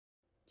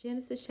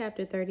Genesis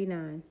chapter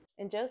 39.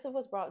 And Joseph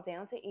was brought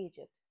down to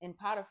Egypt, and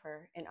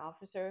Potiphar, an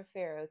officer of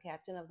Pharaoh,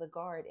 captain of the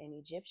guard, an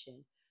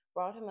Egyptian,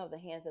 brought him of the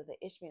hands of the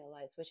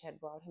Ishmaelites which had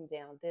brought him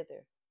down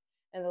thither.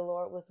 And the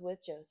Lord was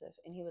with Joseph,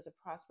 and he was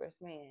a prosperous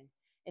man,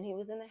 and he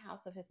was in the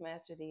house of his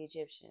master the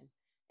Egyptian.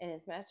 And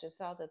his master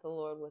saw that the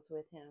Lord was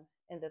with him,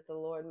 and that the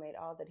Lord made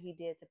all that he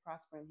did to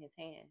prosper in his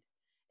hand.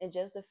 And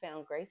Joseph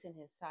found grace in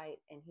his sight,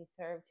 and he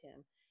served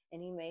him,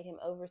 and he made him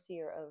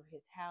overseer over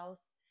his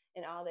house,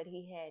 and all that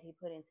he had he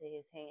put into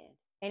his hand.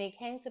 And it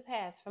came to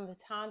pass from the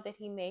time that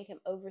he made him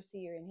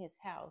overseer in his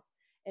house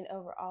and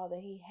over all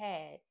that he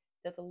had,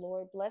 that the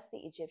Lord blessed the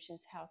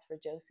Egyptian's house for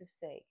Joseph's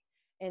sake.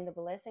 And the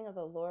blessing of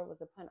the Lord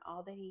was upon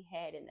all that he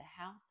had in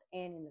the house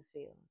and in the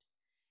field.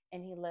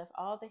 And he left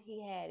all that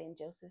he had in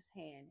Joseph's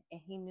hand, and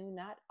he knew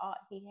not aught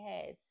he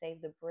had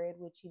save the bread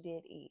which he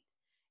did eat.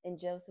 And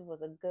Joseph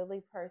was a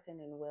goodly person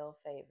and well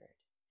favored.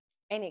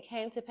 And it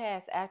came to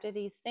pass after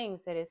these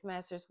things that his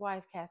master's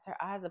wife cast her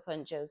eyes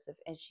upon Joseph,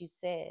 and she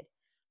said,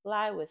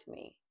 Lie with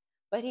me.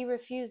 But he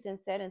refused and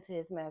said unto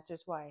his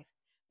master's wife,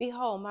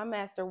 Behold, my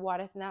master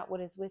wotteth not what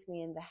is with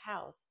me in the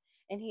house,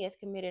 and he hath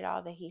committed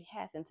all that he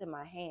hath into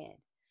my hand.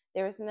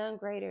 There is none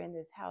greater in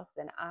this house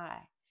than I,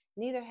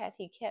 neither hath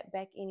he kept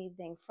back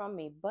anything from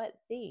me but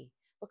thee,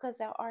 because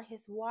thou art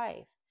his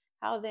wife.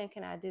 How then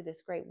can I do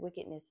this great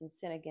wickedness and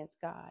sin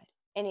against God?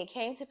 And it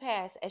came to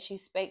pass, as she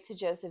spake to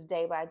Joseph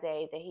day by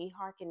day, that he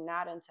hearkened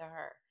not unto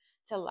her,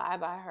 to lie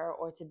by her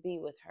or to be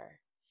with her.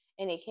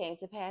 And it came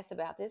to pass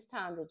about this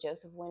time that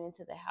Joseph went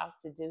into the house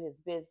to do his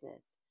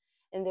business,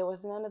 and there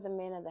was none of the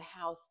men of the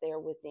house there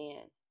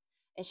within.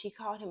 And she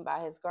caught him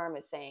by his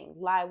garment, saying,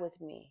 Lie with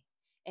me.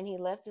 And he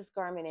left his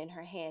garment in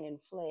her hand and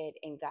fled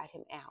and got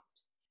him out.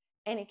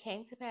 And it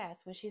came to pass,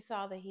 when she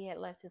saw that he had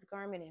left his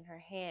garment in her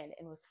hand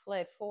and was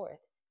fled forth,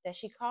 that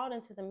she called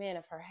unto the men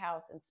of her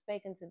house and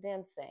spake unto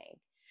them, saying,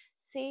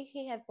 See,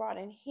 he hath brought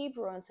an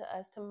Hebrew unto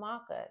us to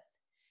mock us.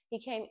 He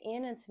came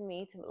in unto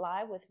me to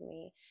lie with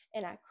me,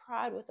 and I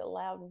cried with a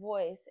loud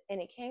voice.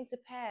 And it came to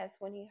pass,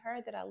 when he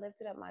heard that I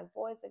lifted up my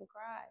voice and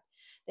cried,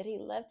 that he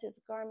left his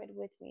garment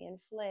with me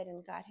and fled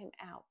and got him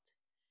out.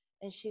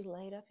 And she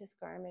laid up his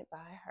garment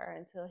by her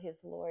until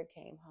his Lord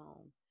came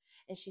home.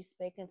 And she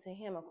spake unto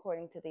him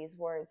according to these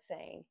words,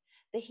 saying,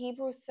 The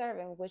Hebrew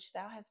servant which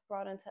thou hast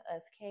brought unto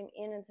us came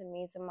in unto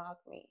me to mock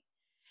me.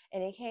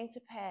 And it came to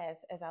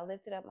pass, as I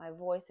lifted up my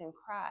voice and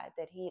cried,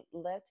 that he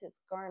left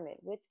his garment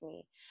with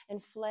me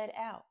and fled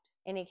out.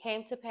 And it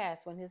came to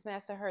pass, when his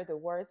master heard the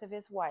words of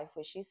his wife,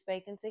 which she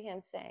spake unto him,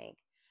 saying,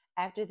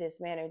 After this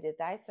manner did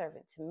thy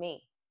servant to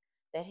me,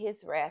 that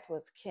his wrath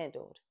was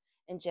kindled.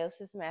 And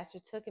Joseph's master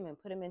took him and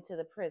put him into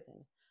the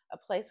prison, a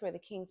place where the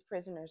king's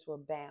prisoners were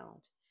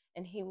bound.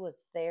 And he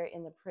was there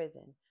in the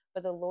prison.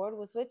 But the Lord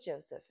was with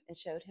Joseph, and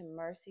showed him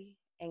mercy,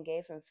 and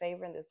gave him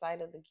favor in the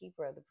sight of the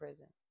keeper of the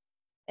prison.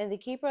 And the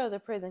keeper of the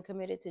prison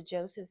committed to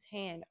Joseph's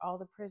hand all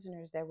the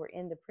prisoners that were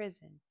in the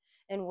prison.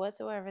 And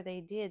whatsoever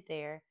they did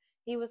there,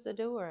 he was a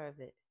doer of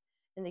it.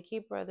 And the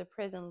keeper of the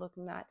prison looked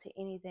not to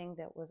anything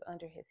that was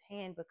under his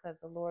hand, because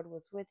the Lord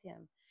was with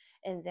him.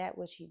 And that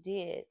which he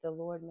did, the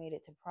Lord made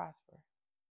it to prosper.